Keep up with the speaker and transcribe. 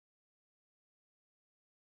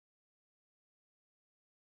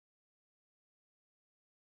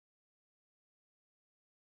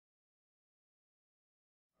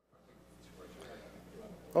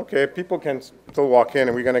Okay, people can still walk in,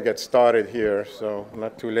 and we're going to get started here, so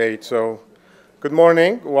not too late. So, good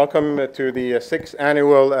morning. Welcome to the 6th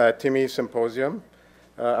annual TMII Symposium.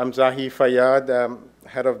 I'm Zahi Fayad,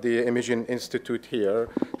 head of the Imaging Institute here.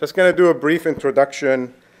 Just going to do a brief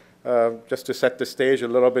introduction just to set the stage a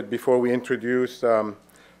little bit before we introduce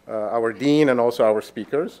our dean and also our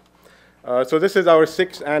speakers. So this is our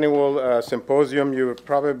 6th annual symposium. You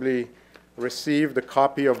probably received a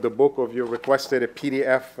copy of the book, or you requested a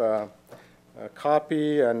PDF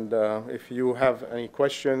copy, and if you have any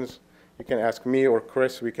questions, you can ask me or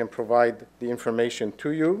Chris. We can provide the information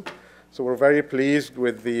to you. So we're very pleased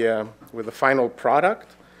with the final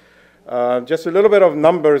product. Just a little bit of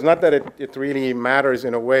numbers, not that it really matters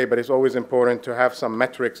in a way, but it's always important to have some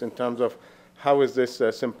metrics in terms of how is this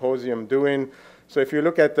symposium doing. So if you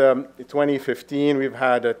look at 2015, we've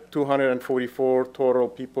had 244 total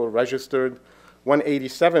people registered,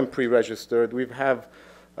 187 pre-registered. We have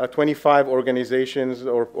 25 organizations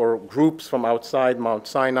or groups from outside Mount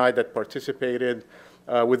Sinai that participated.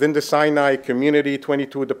 Within the Sinai community,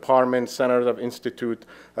 22 departments, centers of institute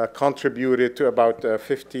contributed to about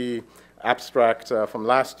 50 abstracts from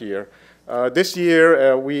last year. This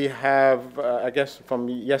year, we have, I guess from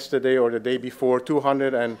yesterday or the day before,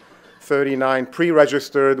 239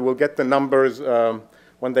 pre-registered. We'll get the numbers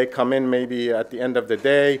when they come in, maybe at the end of the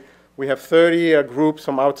day. We have 30 groups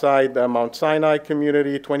from outside the Mount Sinai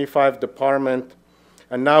community, 25 departments,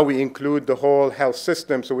 and now we include the whole health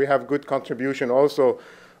system, so we have good contribution also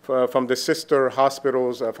from the sister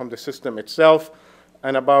hospitals, from the system itself,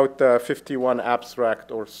 and about 51 abstract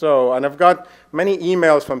or so. And I've got many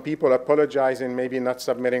emails from people apologizing, maybe not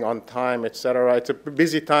submitting on time, et cetera. It's a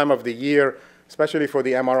busy time of the year, especially for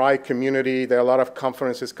the MRI community. There are a lot of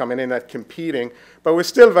conferences coming in and competing, but we're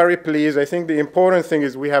still very pleased. I think the important thing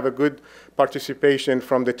is we have a good participation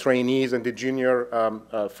from the trainees and the junior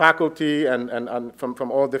faculty and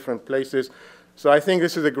from all different places. So I think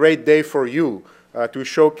this is a great day for you to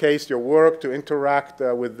showcase your work, to interact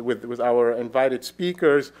with our invited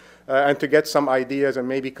speakers, and to get some ideas and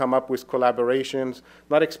maybe come up with collaborations.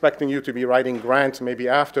 Not expecting you to be writing grants maybe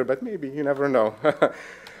after, but maybe, you never know.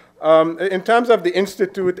 In terms of the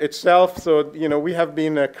institute itself, so we have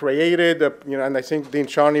been created, and I think Dean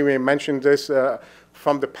Charney mentioned this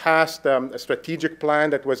from the past, a strategic plan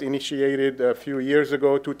that was initiated a few years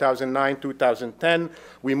ago, 2009, 2010.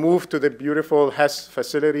 We moved to the beautiful Hess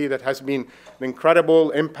facility that has been an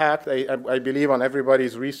incredible impact, I believe, on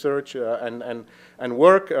everybody's research and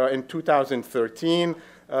work in 2013.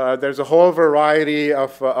 There's a whole variety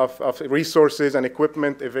of resources and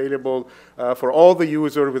equipment available for all the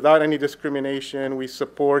users without any discrimination. We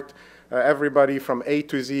support everybody from A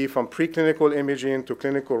to Z, from preclinical imaging to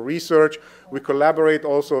clinical research. We collaborate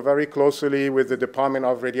also very closely with the Department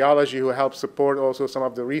of Radiology, who helps support also some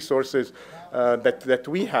of the resources that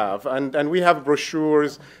we have. And we have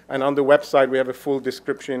brochures, and on the website we have a full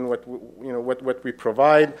description what we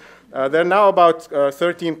provide. There are now about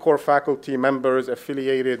 13 core faculty members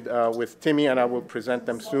affiliated with TMII, and I will present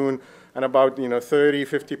them soon, and about 30,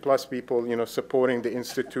 50 plus people supporting the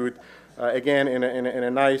institute. Again, in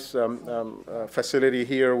a nice facility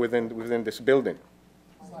here within this building.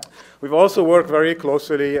 We've also worked very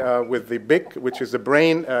closely with the BIC, which is the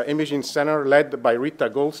Brain Imaging Center led by Rita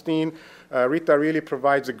Goldstein. Rita really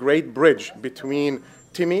provides a great bridge between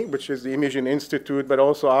TMII, which is the Imaging Institute, but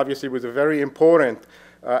also obviously with a very important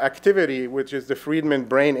activity, which is the Friedman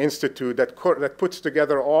Brain Institute that puts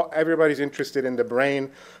together everybody's interested in the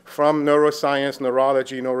brain, from neuroscience,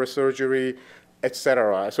 neurology, neurosurgery,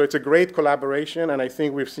 etc. So it's a great collaboration, and I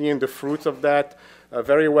think we've seen the fruits of that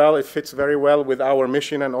very well. It fits very well with our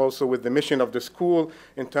mission and also with the mission of the school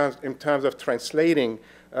in terms of translating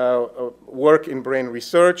work in brain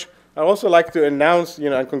research. I'd also like to announce,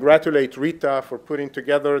 and congratulate Rita for putting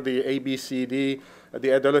together the ABCD,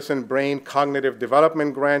 the Adolescent Brain Cognitive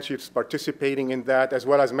Development Grant. She's participating in that, as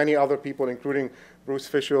well as many other people, including Bruce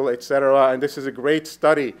Fischel, etc. And this is a great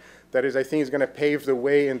study that I think is going to pave the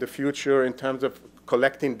way in the future in terms of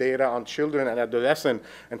collecting data on children and adolescents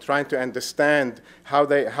and trying to understand how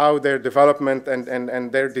their development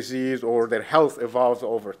and their disease or their health evolves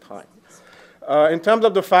over time. In terms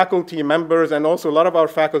of the faculty members, and also a lot of our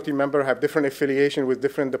faculty members have different affiliation with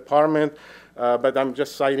different departments, but I'm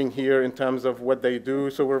just citing here in terms of what they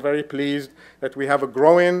do. So we're very pleased that we have a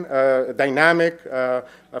growing, dynamic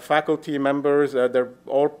faculty members. They're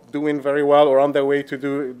all doing very well or on their way to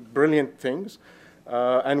do brilliant things.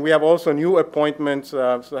 And we have also new appointments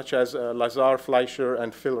such as Lazar Fleischer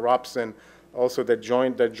and Phil Robson, also they're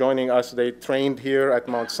joining us. They trained here at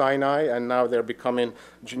Mount Sinai, and now they're becoming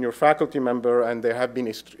junior faculty member, and they have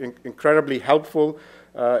been incredibly helpful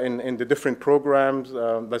in the different programs.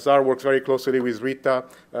 Lazar works very closely with Rita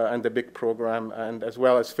and the big program, and as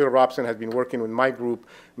well as Phil Robson has been working with my group,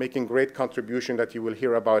 making great contribution that you will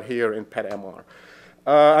hear about here in PET-MR.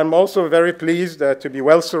 I'm also very pleased to be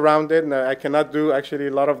well surrounded. I cannot do actually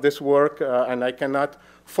a lot of this work, and I cannot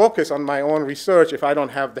focus on my own research if I don't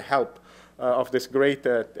have the help of this great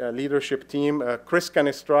leadership team. Chris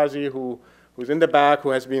Canestrazi, who's in the back, who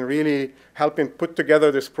has been really helping put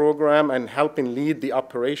together this program and helping lead the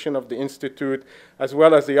operation of the Institute, as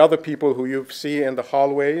well as the other people who you see in the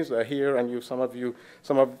hallways here, and some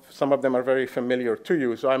of them are very familiar to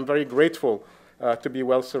you. So I'm very grateful to be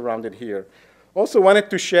well surrounded here. Also wanted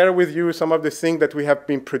to share with you some of the things that we have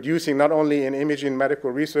been producing, not only in imaging medical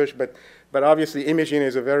research, but obviously imaging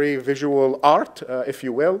is a very visual art, if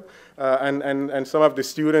you will, and some of the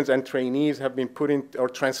students and trainees have been putting or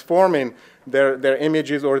transforming their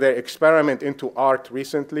images or their experiment into art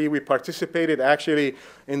recently. We participated actually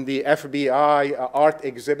in the FBI art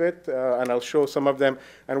exhibit, and I'll show some of them,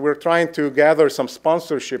 and we're trying to gather some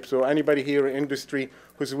sponsorship, so anybody here in industry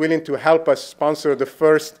who's willing to help us sponsor the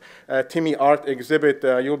first TMII art exhibit,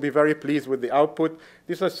 you'll be very pleased with the output.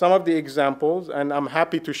 These are some of the examples, and I'm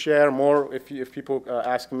happy to share more if people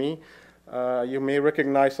ask me. You may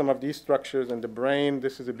recognize some of these structures in the brain.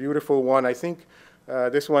 This is a beautiful one. I think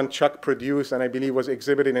this one Chuck produced and I believe was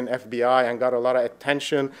exhibited in FBI and got a lot of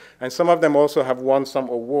attention. And some of them also have won some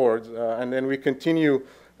awards. And then we continue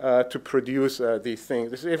to produce these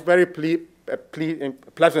things. This is very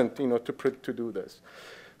pleasant, to do this.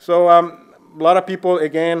 So a lot of people,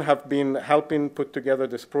 again, have been helping put together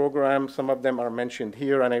this program. Some of them are mentioned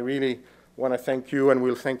here, and I really want to thank you, and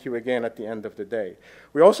we'll thank you again at the end of the day.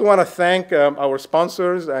 We also want to thank our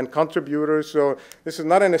sponsors and contributors. So this is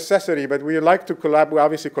not a necessity, but we like to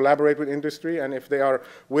obviously collaborate with industry, and if they are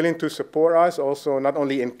willing to support us, also not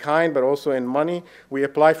only in kind, but also in money, we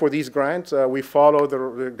apply for these grants. We follow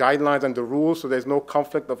the guidelines and the rules, so there's no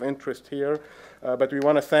conflict of interest here. But we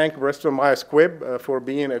want to thank Bristol Myers Squibb for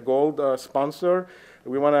being a gold sponsor.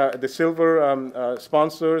 We want the silver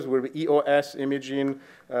sponsors were EOS Imaging,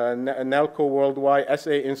 Nelco Worldwide, SA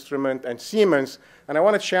Instrument, and Siemens. And I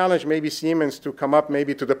want to challenge maybe Siemens to come up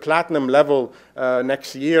maybe to the platinum level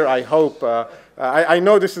next year, I hope. I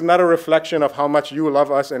know this is not a reflection of how much you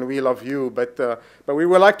love us and we love you, but we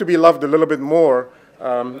would like to be loved a little bit more.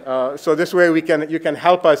 So this way you can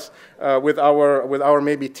help us with our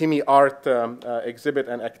maybe TMII art exhibit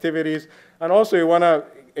and activities. And also we want to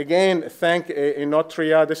again thank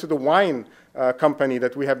Inotria. This is the wine company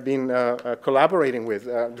that we have been collaborating with,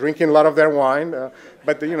 drinking a lot of their wine.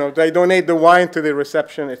 But they donate the wine to the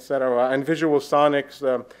reception, etc. And Visual Sonics,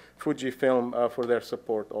 Fujifilm for their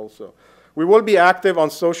support also. We will be active on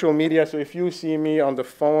social media. So if you see me on the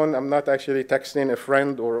phone, I'm not actually texting a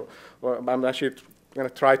friend, or I'm actually going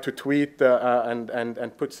to try to tweet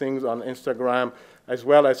and put things on Instagram, as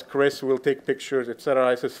well as Chris will take pictures,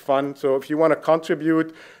 etc. This is fun. So if you want to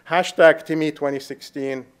contribute, hashtag TMII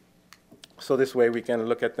 2016, so this way we can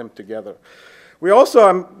look at them together. We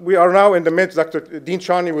also, we are now in the midst, Dr. Dean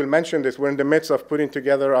Charney will mention this, we're in the midst of putting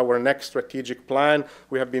together our next strategic plan.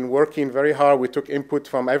 We have been working very hard. We took input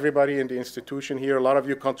from everybody in the institution here. A lot of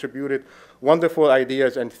you contributed wonderful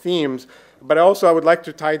ideas and themes. But also I would like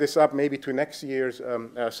to tie this up maybe to next year's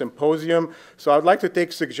symposium. So I'd like to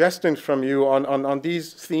take suggestions from you on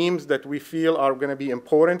these themes that we feel are going to be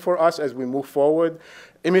important for us as we move forward.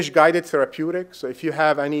 Image-guided therapeutics. So if you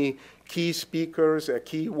have any key speakers,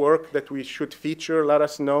 key work that we should feature, let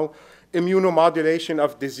us know. Immunomodulation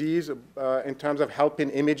of disease in terms of helping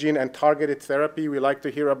imaging and targeted therapy. We like to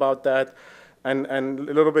hear about that. And a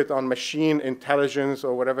little bit on machine intelligence,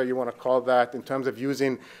 or whatever you want to call that, in terms of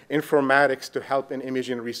using informatics to help in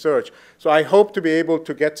imaging research. So I hope to be able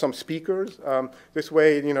to get some speakers. This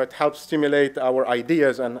way, it helps stimulate our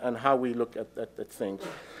ideas and how we look at things.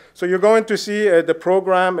 So you're going to see the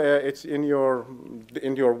program. It's in your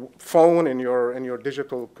phone, in your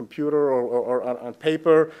digital computer, or on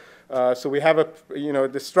paper. So we have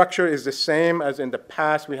the structure is the same as in the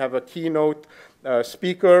past. We have a keynote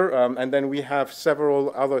speaker, and then we have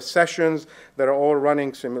several other sessions that are all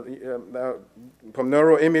running from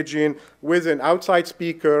neuroimaging with an outside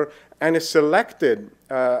speaker and a selected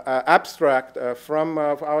abstract from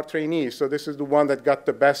our trainees. So this is the one that got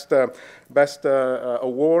the best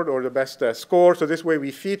award or the best score. So this way we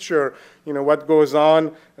feature what goes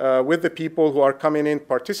on with the people who are coming in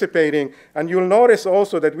participating. And you'll notice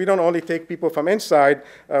also that we don't only take people from inside.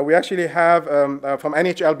 We actually have from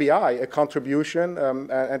NHLBI a contribution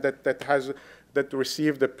that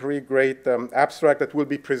received a pretty great abstract that will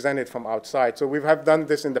be presented from outside. So we have done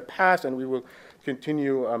this in the past, and we will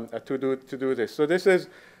continue to do this. So this is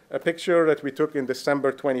a picture that we took in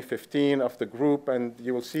December 2015 of the group, and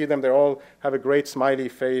you will see them. They all have a great smiley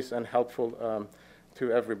face and helpful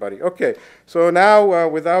to everybody. Okay, so now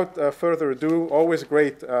without further ado, always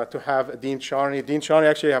great to have Dean Charney. Dean Charney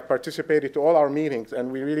actually have participated to all our meetings,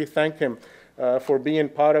 and we really thank him for being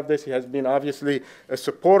part of this. He has been obviously a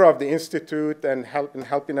supporter of the Institute and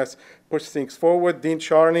helping us push things forward. Dean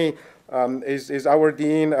Charney is our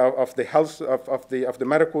Dean of the Health of the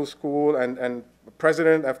Medical School and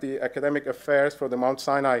President of the Academic Affairs for the Mount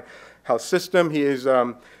Sinai Health System. He is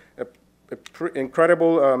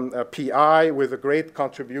incredible PI with a great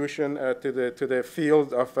contribution to the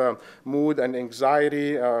field of mood and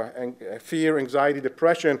anxiety, and fear, anxiety,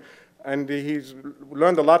 depression. And he's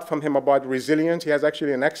learned a lot from him about resilience. He has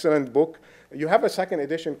actually an excellent book. You have a second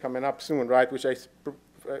edition coming up soon, right, which I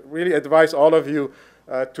really advise all of you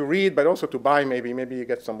to read, but also to buy maybe. Maybe you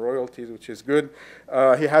get some royalties, which is good.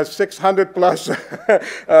 He has 600 plus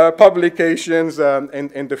publications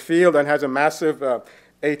in the field and has a massive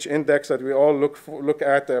H index that we all look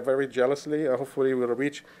at very jealously. Hopefully we'll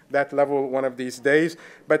reach that level one of these days.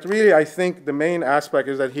 But really, I think the main aspect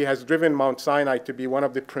is that he has driven Mount Sinai to be one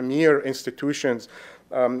of the premier institutions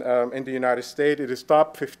in the United States. It is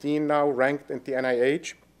top 15 now, ranked in the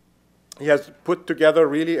NIH. He has put together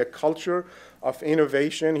really a culture of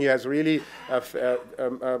innovation. He has really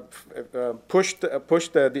pushed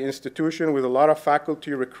the institution with a lot of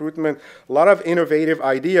faculty recruitment, a lot of innovative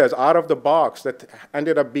ideas out of the box that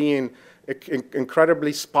ended up being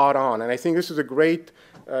incredibly spot on. And I think this is a great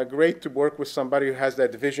to work with somebody who has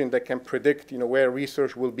that vision that can predict, where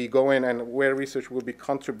research will be going and where research will be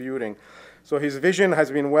contributing. So his vision has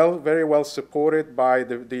been very well supported by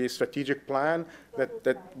the strategic plan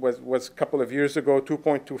that was a couple of years ago,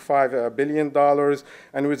 $2.25 billion.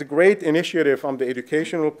 And it was a great initiative from the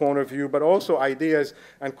educational point of view, but also ideas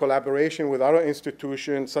and collaboration with other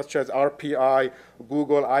institutions such as RPI,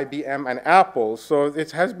 Google, IBM, and Apple. So it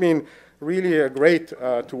has been really great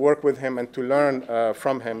to work with him and to learn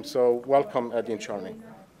from him. So welcome, Dean Charney.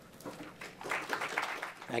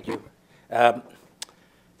 Thank you.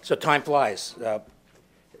 So time flies.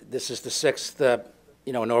 This is the 6th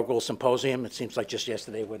inaugural symposium. It seems like just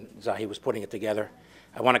yesterday when Zahi was putting it together.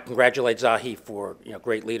 I want to congratulate Zahi for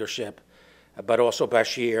great leadership, but also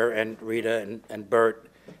Bashir and Rita and Bert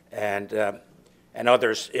and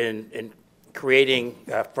others in creating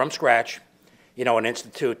from scratch an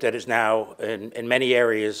institute that is now in many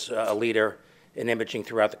areas a leader in imaging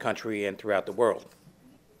throughout the country and throughout the world.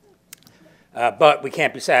 But we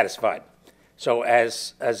can't be satisfied. So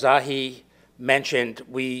as Zahi mentioned,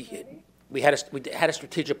 we had a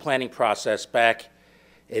strategic planning process back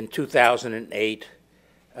in 2008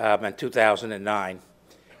 and 2009,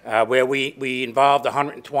 where we involved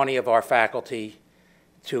 120 of our faculty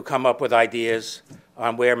to come up with ideas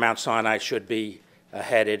on where Mount Sinai should be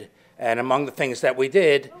headed. And among the things that we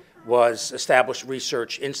did was establish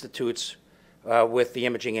research institutes, with the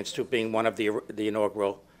Imaging Institute being one of the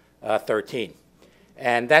inaugural 13.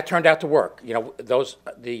 And that turned out to work.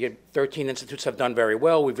 The 13 institutes have done very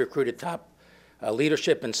well. We've recruited top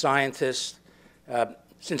leadership and scientists.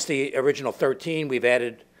 Since the original 13, we've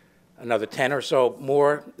added another 10 or so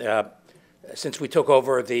more. Since we took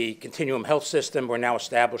over the Continuum Health System, we're now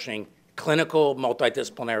establishing clinical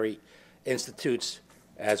multidisciplinary institutes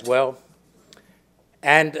as well.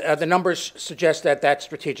 And the numbers suggest that that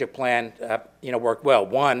strategic plan worked well.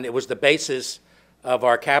 One, it was the basis of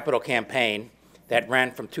our capital campaign that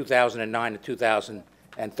ran from 2009 to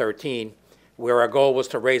 2013, where our goal was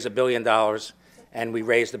to raise $1 billion, and we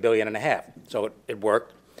raised $1.5 billion. So it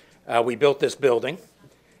worked. We built this building.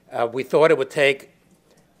 We thought it would take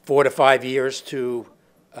 4 to 5 years to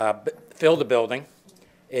fill the building.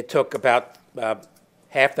 It took about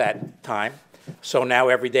half that time. So now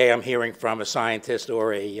every day I'm hearing from a scientist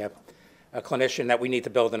or a clinician that we need to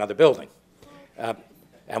build another building.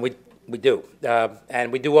 And we do.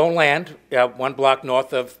 And we do own land 1 block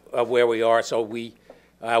north of where we are, so we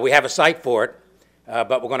have a site for it,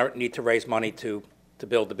 but we're going to need to raise money to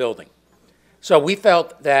build the building. So we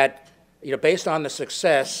felt that, based on the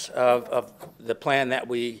success of the plan that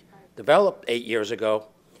we developed 8 years ago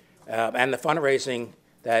and the fundraising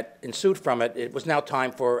that ensued from it, it was now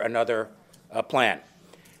time for another plan.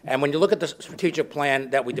 And when you look at the strategic plan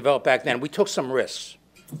that we developed back then, we took some risks.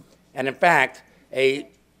 And in fact,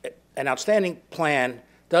 an outstanding plan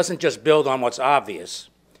doesn't just build on what's obvious.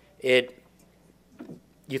 You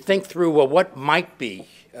think through, well, what might be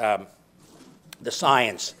the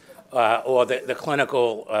science or the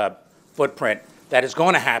clinical footprint that is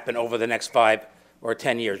going to happen over the next 5 or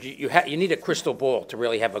 10 years. You need a crystal ball to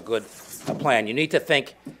really have a good plan. You need to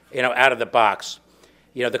think, out of the box.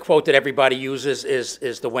 The quote that everybody uses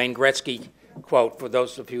is the Wayne Gretzky quote. For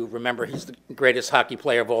those of you who remember, he's the greatest hockey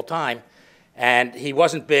player of all time. And he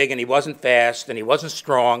wasn't big, and he wasn't fast, and he wasn't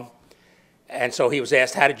strong. And so he was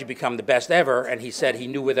asked, how did you become the best ever? And he said he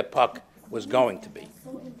knew where the puck was going to be.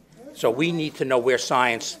 So we need to know where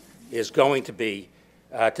science is going to be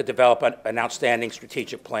to develop an outstanding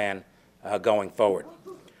strategic plan going forward.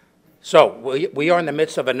 So we are in the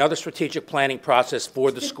midst of another strategic planning process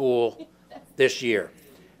for the school this year.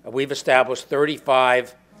 We've established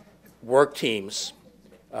 35 work teams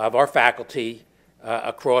of our faculty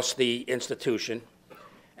across the institution.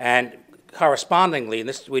 And correspondingly, and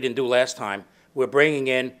this we didn't do last time, we're bringing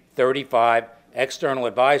in 35 external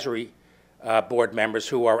advisory board members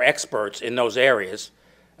who are experts in those areas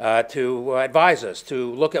to advise us,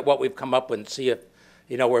 to look at what we've come up with and see if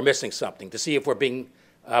we're missing something, to see if we're being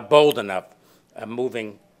bold enough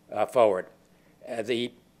moving forward.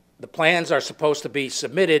 The plans are supposed to be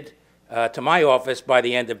submitted to my office by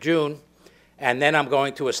the end of June, and then I'm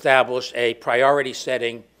going to establish a priority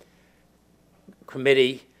setting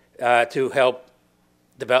committee to help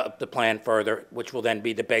develop the plan further, which will then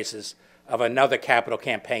be the basis of another capital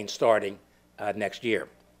campaign starting next year.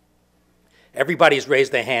 Everybody's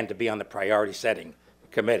raised their hand to be on the priority setting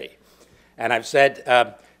committee. And I've said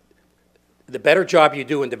the better job you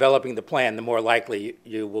do in developing the plan, the more likely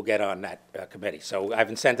you will get on that committee. So I've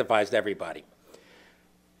incentivized everybody.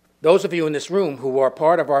 Those of you in this room who are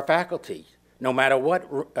part of our faculty, no matter what,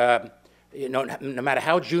 no matter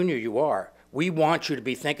how junior you are, we want you to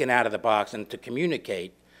be thinking out of the box and to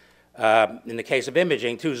communicate, in the case of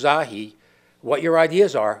imaging, to Zahi, what your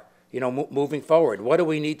ideas are, moving forward. What do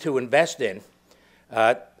we need to invest in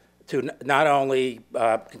to not only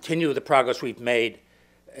continue the progress we've made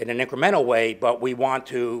in an incremental way, but we want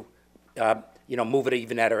to, move it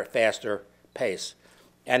even at a faster pace.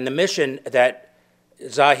 And the mission that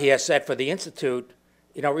Zahi has set for the Institute,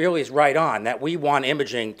 really is right on, that we want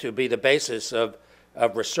imaging to be the basis of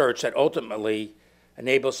research that ultimately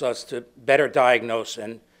enables us to better diagnose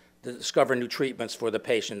and to discover new treatments for the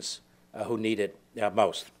patients who need it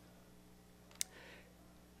most.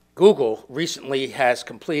 Google recently has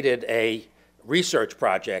completed a research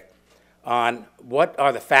project on what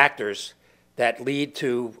are the factors that lead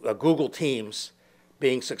to Google Teams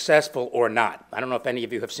being successful or not. I don't know if any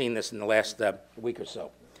of you have seen this in the last week or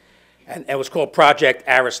so. And it was called Project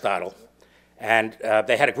Aristotle. And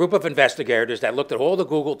they had a group of investigators that looked at all the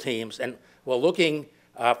Google Teams and were looking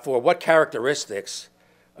for what characteristics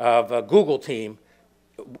of a Google team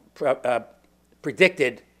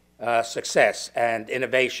predicted success and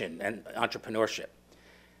innovation and entrepreneurship.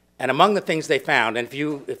 And among the things they found, and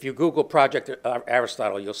if you Google Project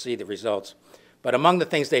Aristotle, you'll see the results. But among the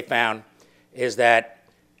things they found is that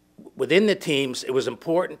within the teams, it was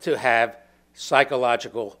important to have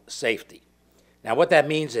psychological safety. Now, what that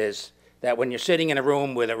means is that when you're sitting in a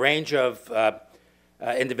room with a range of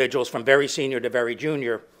individuals from very senior to very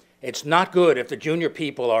junior, it's not good if the junior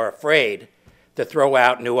people are afraid to throw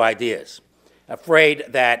out new ideas, afraid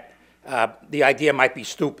that the idea might be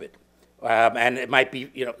stupid, and it might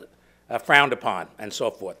be frowned upon, and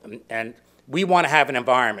so forth. And we want to have an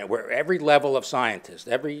environment where every level of scientist,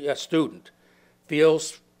 every student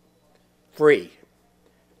feels free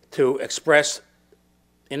to express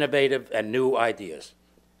innovative and new ideas.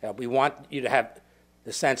 We want you to have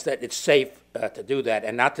the sense that it's safe to do that,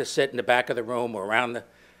 and not to sit in the back of the room or around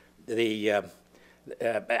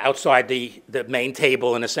outside the main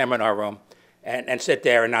table in the seminar room and sit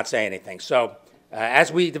there and not say anything. So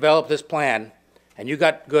as we develop this plan, and you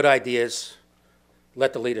got good ideas,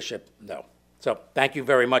 let the leadership know. So thank you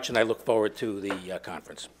very much, and I look forward to the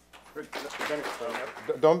conference.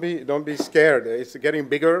 Don't be scared. It's getting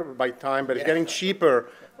bigger by time, but it's getting cheaper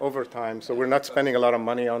over time. So we're not spending a lot of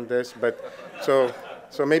money on this, but so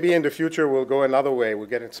maybe in the future we'll go another way. We'll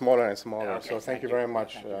get it smaller and smaller. Okay, so thank you very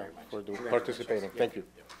much for participating. Thank you.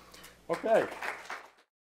 Okay.